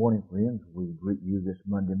Morning, friends. We greet you this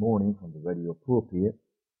Monday morning from the radio pulpit.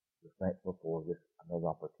 We're thankful for this another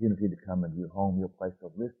opportunity to come into your home, your place of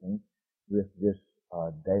listening with this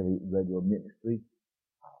daily radio ministry.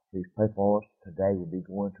 Please pray for us. Today we'll be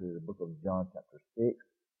going to the book of John chapter 6. If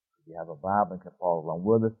you have a Bible and can follow along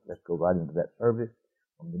with us, let's go right into that service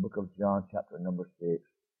from the book of John chapter number 6.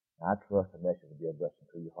 And I trust the message will be a blessing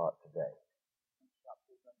to your heart today.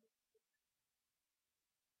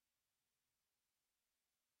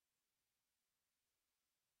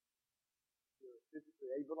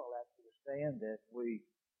 Physically able, I'll ask you to stand as we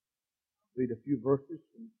read a few verses.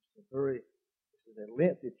 This is a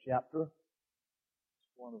lengthy chapter.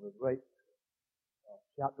 It's one of the great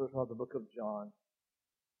chapters of the book of John.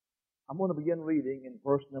 I'm going to begin reading in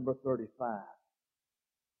verse number 35.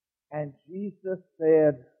 And Jesus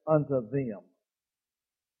said unto them,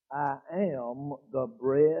 I am the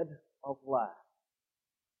bread of life.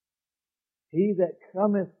 He that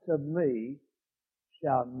cometh to me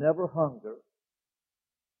shall never hunger,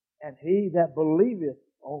 and he that believeth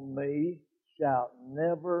on me shall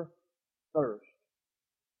never thirst.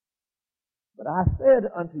 But I said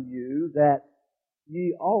unto you that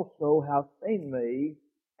ye also have seen me,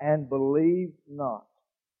 and believe not.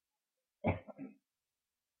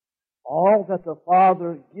 All that the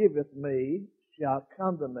Father giveth me shall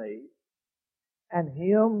come to me, and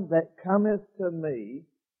him that cometh to me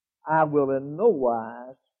I will in no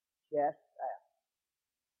wise cast out.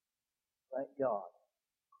 Thank God.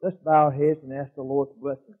 Let's bow our heads and ask the Lord's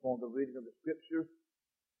blessing upon the reading of the Scripture.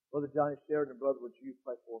 Brother Johnny Sheridan, brother, would you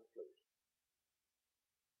pray for us, please?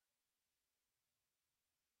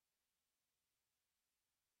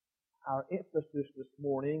 Our emphasis this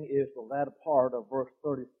morning is the latter part of verse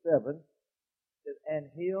 37. It says, and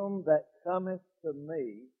him that cometh to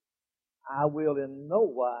me, I will in no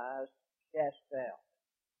wise cast out.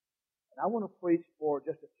 And I want to preach for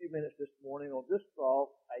just a few minutes this morning on this thought,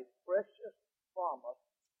 a precious promise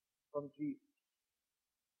from Jesus.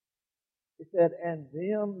 He said, and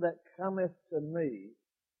them that cometh to me,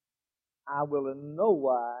 I will in no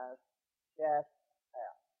wise cast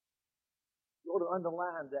out. You ought to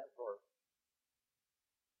underline that verse.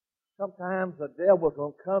 Sometimes the devil's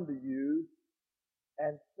going to come to you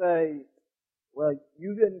and say, well,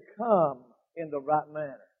 you didn't come in the right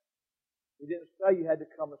manner. He didn't say you had to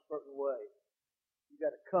come a certain way. You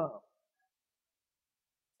got to come.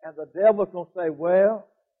 And the devil's going to say, well,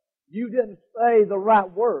 you didn't say the right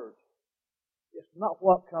words. It's not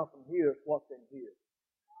what comes from here, it's what's in here.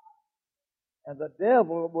 And the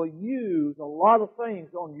devil will use a lot of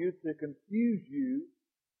things on you to confuse you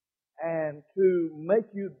and to make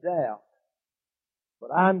you doubt.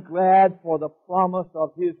 But I'm glad for the promise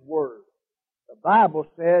of His Word. The Bible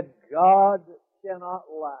said God cannot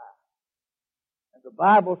lie. And the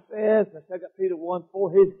Bible says in 2 Peter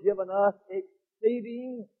 1:4, He's given us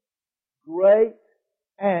exceeding great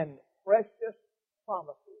and precious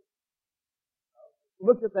promises.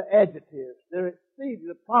 Look at the adjectives. They're exceeding.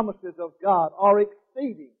 The promises of God are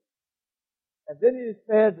exceeding. And then He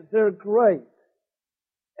said that they're great.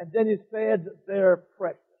 And then He said that they're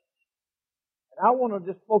precious. And I want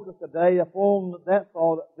to just focus today upon that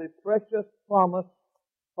thought, the precious promise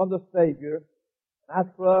from the Savior. And I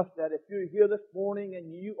trust that if you're here this morning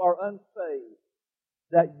and you are unsaved,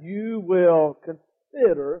 that you will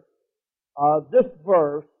consider this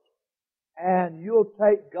verse and you'll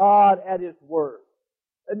take God at His word.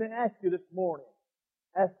 Let me ask you this morning,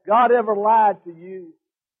 has God ever lied to you?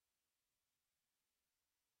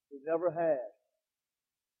 He never has.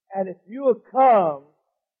 And if you will come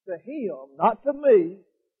to Him, not to me,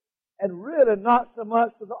 and really not so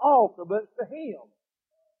much to the altar, but to Him,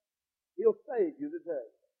 He'll save you today.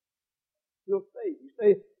 He'll save you. You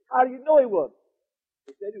say, how do you know He would?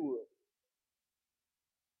 He said He would.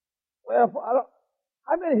 Well,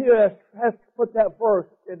 how many here has put that verse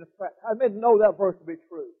into practice? How many know that verse to be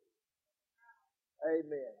true?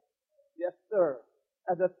 Amen. Yes, sir.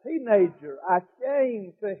 As a teenager, I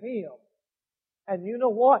came to Him. And you know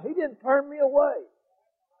what? He didn't turn me away.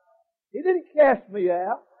 He didn't cast me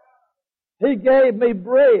out. He gave me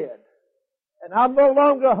bread. And I'm no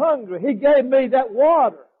longer hungry. He gave me that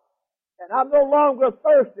water. And I'm no longer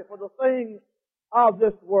thirsty for the things of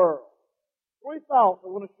this world. Three thoughts I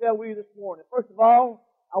want to share with you this morning. First of all,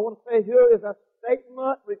 I want to say here is a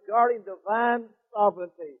statement regarding divine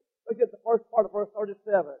sovereignty. Look at the first part of verse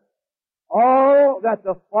 37. All that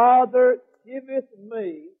the Father giveth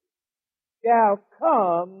me shall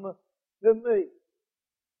come to me.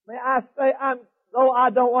 May I say, though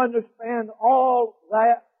I don't understand all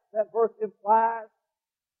that verse implies,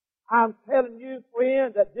 I'm telling you,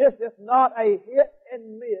 friend, that this is not a hit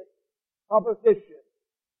and miss proposition.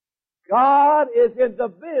 God is in the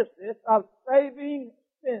business of saving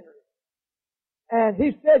sinners. And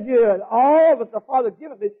He said here, all that the Father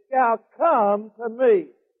giveth me shall come to me.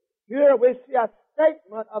 Here we see a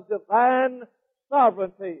statement of divine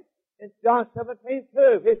sovereignty. In John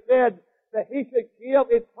 17:2, He said that He should give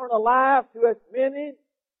eternal life to as many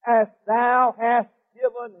as Thou hast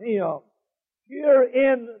given Him. Here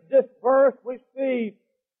in this verse we see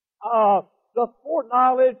the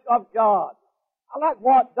foreknowledge of God. I like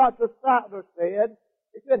what Dr. Sattler said.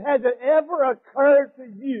 He said, has it ever occurred to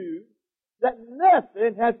you that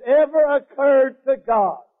nothing has ever occurred to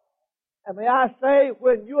God? And may I say,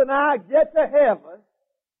 when you and I get to heaven,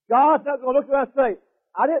 God's not going to look at us and say,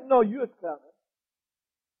 I didn't know you was coming.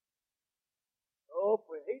 Oh,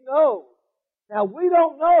 but He knows. Now, we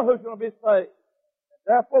don't know who's going to be saved.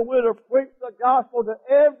 Therefore, we're to preach the gospel to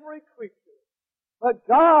every creature. But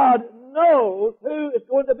God knows who is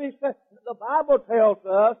going to be saved. The Bible tells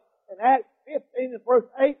us in Acts 15 and verse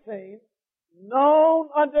 18, known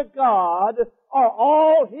unto God are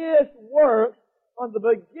all His works from the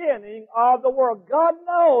beginning of the world. God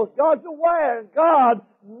knows. God's aware. And God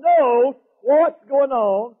knows what's going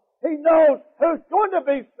on. He knows who's going to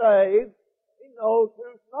be saved. He knows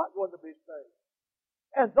who's not going to be saved.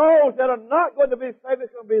 And those that are not going to be saved,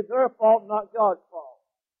 it's going to be their fault, not God's fault.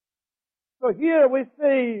 So here we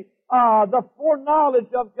see the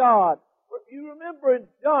foreknowledge of God. You remember in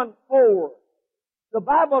John 4, the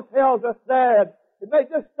Bible tells us that it makes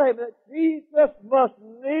this statement that Jesus must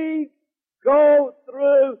needs go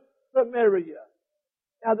through Samaria.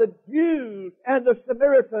 Now the Jews and the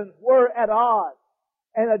Samaritans were at odds,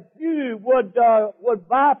 and a Jew would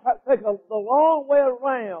bypass, take the long way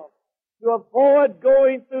around to avoid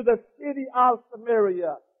going through the city of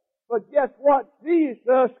Samaria. But guess what?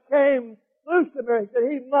 Jesus came through Samaria. He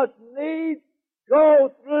said He must needs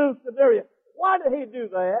go through Samaria. Why did He do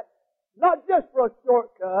that? Not just for a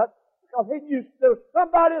shortcut, because He knew there was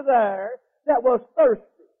somebody there that was thirsty.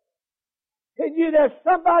 He knew there's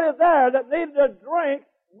somebody there that needed a drink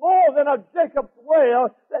more than a Jacob's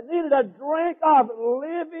well, that needed a drink of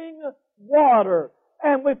living water.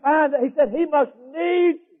 And we find that He said He must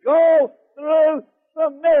needs go through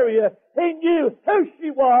Samaria. He knew who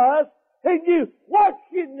she was. He knew what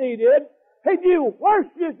she needed. He knew where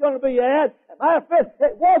she was going to be at. And matter of fact,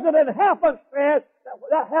 it wasn't in happenstance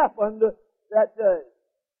that happened that day.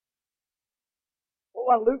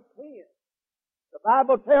 Well, Luke 10. The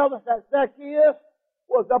Bible tells us that Zacchaeus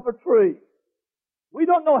was up a tree. We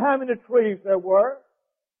don't know how many trees there were.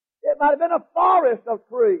 It might have been a forest of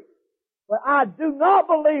trees. But I do not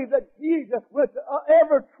believe that Jesus went to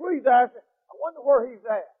every tree there and said, I wonder where He's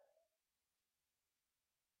at.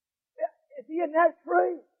 Is He in that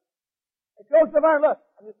tree? It goes over and look.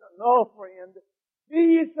 I just don't know, friend.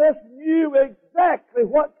 Jesus knew exactly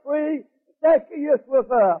what tree Zacchaeus was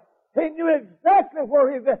up. He knew exactly where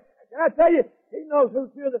he was at. Can I tell you, He knows who's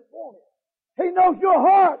here this morning. He knows your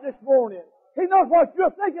heart this morning. He knows what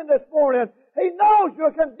you're thinking this morning. He knows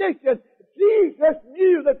your condition. Jesus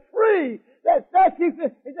knew the tree that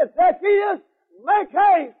Zacchaeus, He said, Zacchaeus, make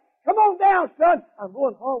haste. Come on down, son. I'm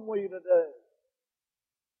going home with you today.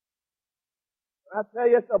 And I tell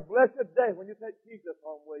you, it's a blessed day when you take Jesus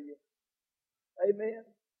home with you. Amen.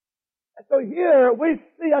 And so here we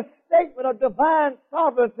see a statement of divine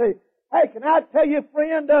sovereignty. Hey, can I tell you,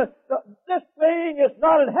 friend, this thing is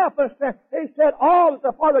not in happenstance. He said, all that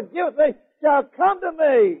the Father gives me shall come to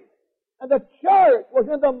me. And the church was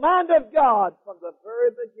in the mind of God from the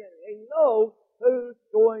very beginning. He knows who's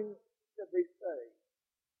going to be saved.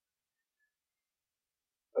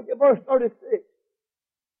 Look at verse 36.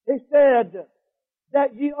 He said,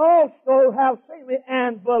 that ye also have seen me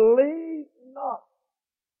and believe not.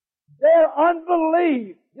 Their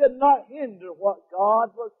unbelief did not hinder what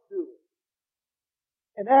God was doing.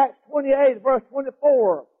 In Acts 28, verse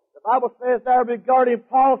 24, the Bible says there regarding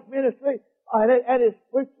Paul's ministry and his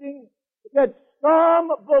preaching, it said, some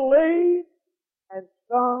believed and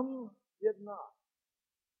some did not.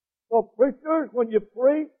 So preachers, when you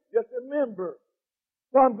preach, just remember,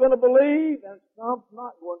 some going to believe and some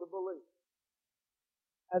not going to believe.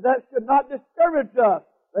 And that should not discourage us.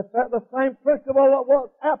 The same principle that was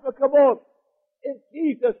applicable in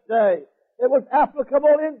Jesus' day. It was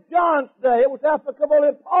applicable in John's day. It was applicable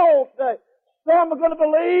in Paul's day. Some are going to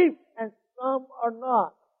believe and some are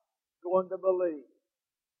not going to believe.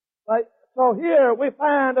 Right? So here we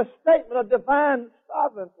find a statement of divine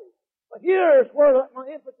sovereignty. But here's where my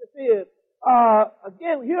emphasis is.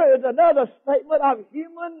 Again, here is another statement of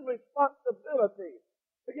human responsibility.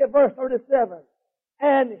 Look at verse 37.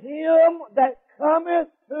 And him that cometh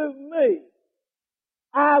to me,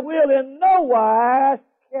 I will in no wise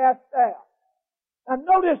cast out.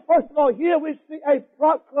 Now notice, first of all, here we see a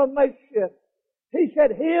proclamation. He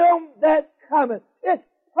said, him that cometh. It's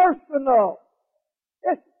personal.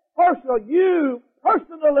 It's personal. You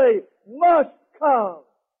personally must come.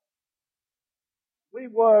 We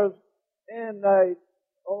was in on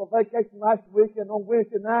a vacation last week, and on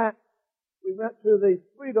Wednesday night we went to the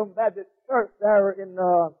Freedom Baptist Church there in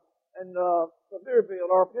Sevierville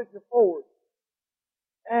or Pigeon Forge.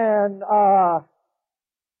 And the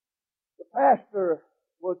pastor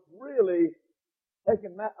was really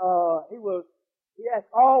taking he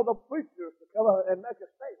asked all the preachers to come up and make a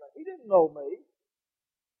statement. He didn't know me.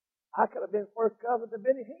 I could have been first cousin to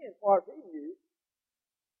Benny Hinn, as far as he knew.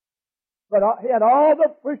 But he had all the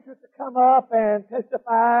preachers to come up and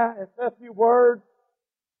testify and say a few words.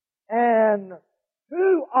 And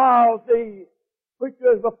two of the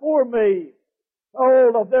preachers before me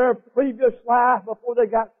told of their previous life before they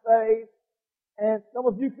got saved. And some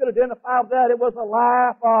of you could identify with that. It was a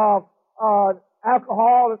life of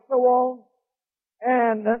alcohol and so on.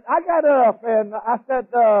 And I got up and I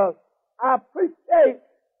said, I appreciate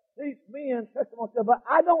these men's testimony, but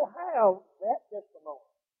I don't have that testimony.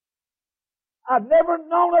 I've never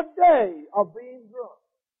known a day of being drunk.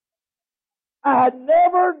 I had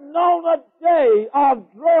never known a day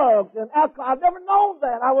of drugs and alcohol. I've never known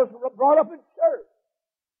that. I was brought up in church.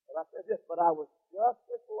 But I said this, but I was just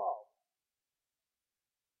as lost.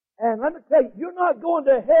 And let me tell you, you're not going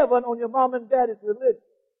to heaven on your mom and daddy's religion.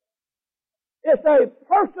 It's a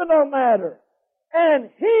personal matter.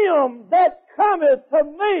 And him that cometh to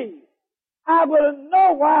me, I will in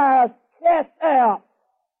no wise cast out.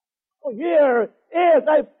 So here is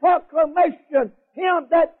a proclamation. Him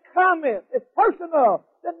that cometh. It's personal.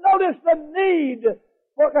 Then notice the need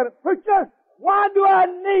for a preacher. Why do I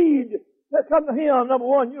need to come to him? Number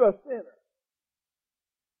one, you're a sinner.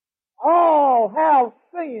 All have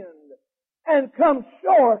sinned and come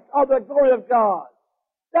short of the glory of God.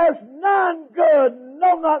 There's none good,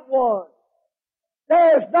 no, not one.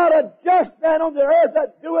 There is not a just man on the earth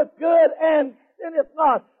that doeth good and sinneth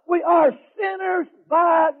not. We are sinners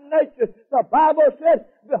by nature. The Bible says,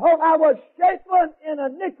 behold, I was shapen in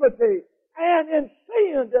iniquity, and in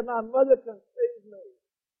sin did my mother conceive me.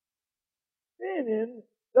 Sinning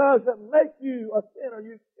doesn't make you a sinner.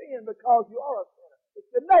 You sin because you are a sinner.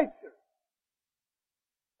 It's the nature.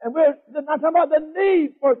 And we're not talking about the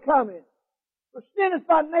need for coming. We're sinners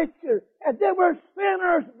by nature, and then we're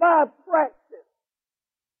sinners by practice.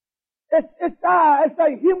 It's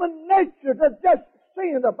a human nature to just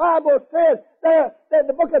sin. The Bible says that in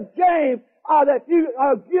the book of James that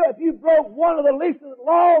if you broke one of the least of the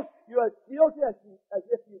laws, you are guilty as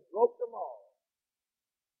if you broke them all.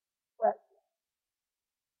 Practice.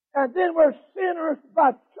 And then we're sinners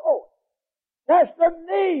by choice. That's the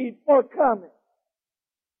need for coming.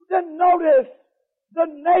 Then notice the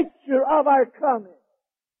nature of our coming.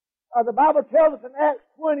 The Bible tells us in Acts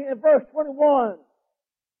 20 and verse 21,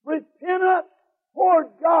 repentance toward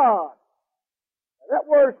God. Now, that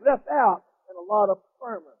word is left out in a lot of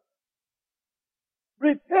sermons.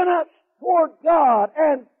 Repentance toward God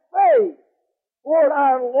and faith toward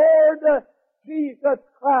our Lord Jesus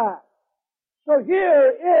Christ. So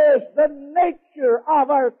here is the nature of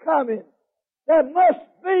our coming. There must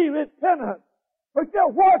be repentance. But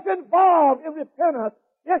what's involved in repentance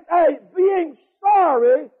is being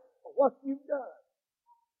sorry for what you've done.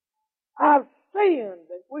 I've sinned.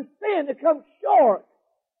 We've sinned to come short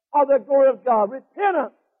of the glory of God.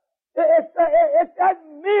 Repentance, it's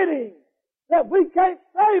admitting that we can't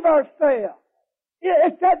save ourselves.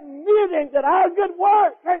 It's admitting that our good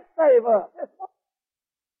work can't save us.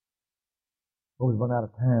 Well, we've run out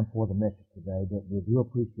of time for the message today, but we do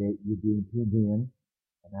appreciate you being tuned in.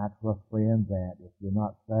 And I trust, friend, that if you're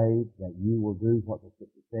not saved, that you will do what the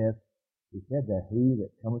Scripture says. He said that he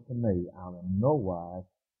that cometh to me, I'll in no wise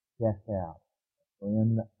cast out.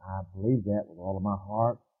 Friend, I believe that with all of my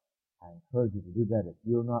heart. I encourage you to do that if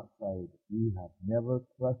you're not saved. If you have never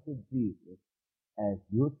trusted Jesus as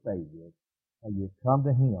your Savior, and you come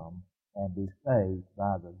to him and be saved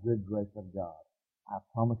by the good grace of God. I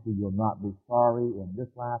promise you'll not be sorry in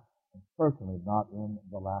this life, and certainly not in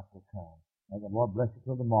the life to come. May the Lord bless you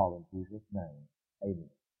till tomorrow in Jesus' name. Amen.